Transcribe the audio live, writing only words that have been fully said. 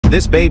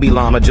This baby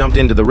llama jumped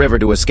into the river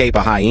to escape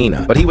a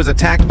hyena, but he was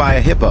attacked by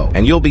a hippo,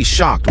 and you'll be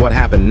shocked what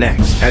happened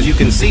next. As you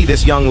can see,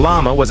 this young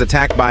llama was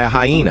attacked by a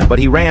hyena, but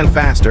he ran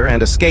faster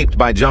and escaped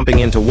by jumping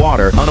into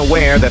water,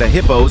 unaware that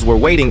hippos were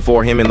waiting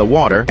for him in the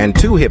water, and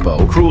two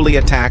hippo cruelly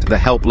attacked the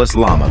helpless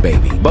llama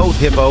baby. Both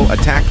hippo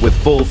attacked with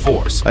full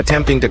force,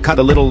 attempting to cut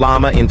the little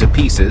llama into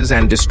pieces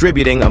and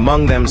distributing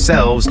among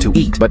themselves to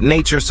eat. But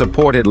nature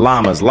supported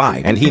llama's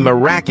life, and he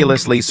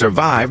miraculously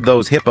survived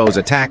those hippos'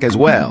 attack as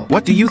well.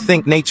 What do you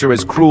think, nature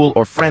is cruel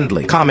or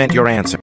friendly? Comment your answer.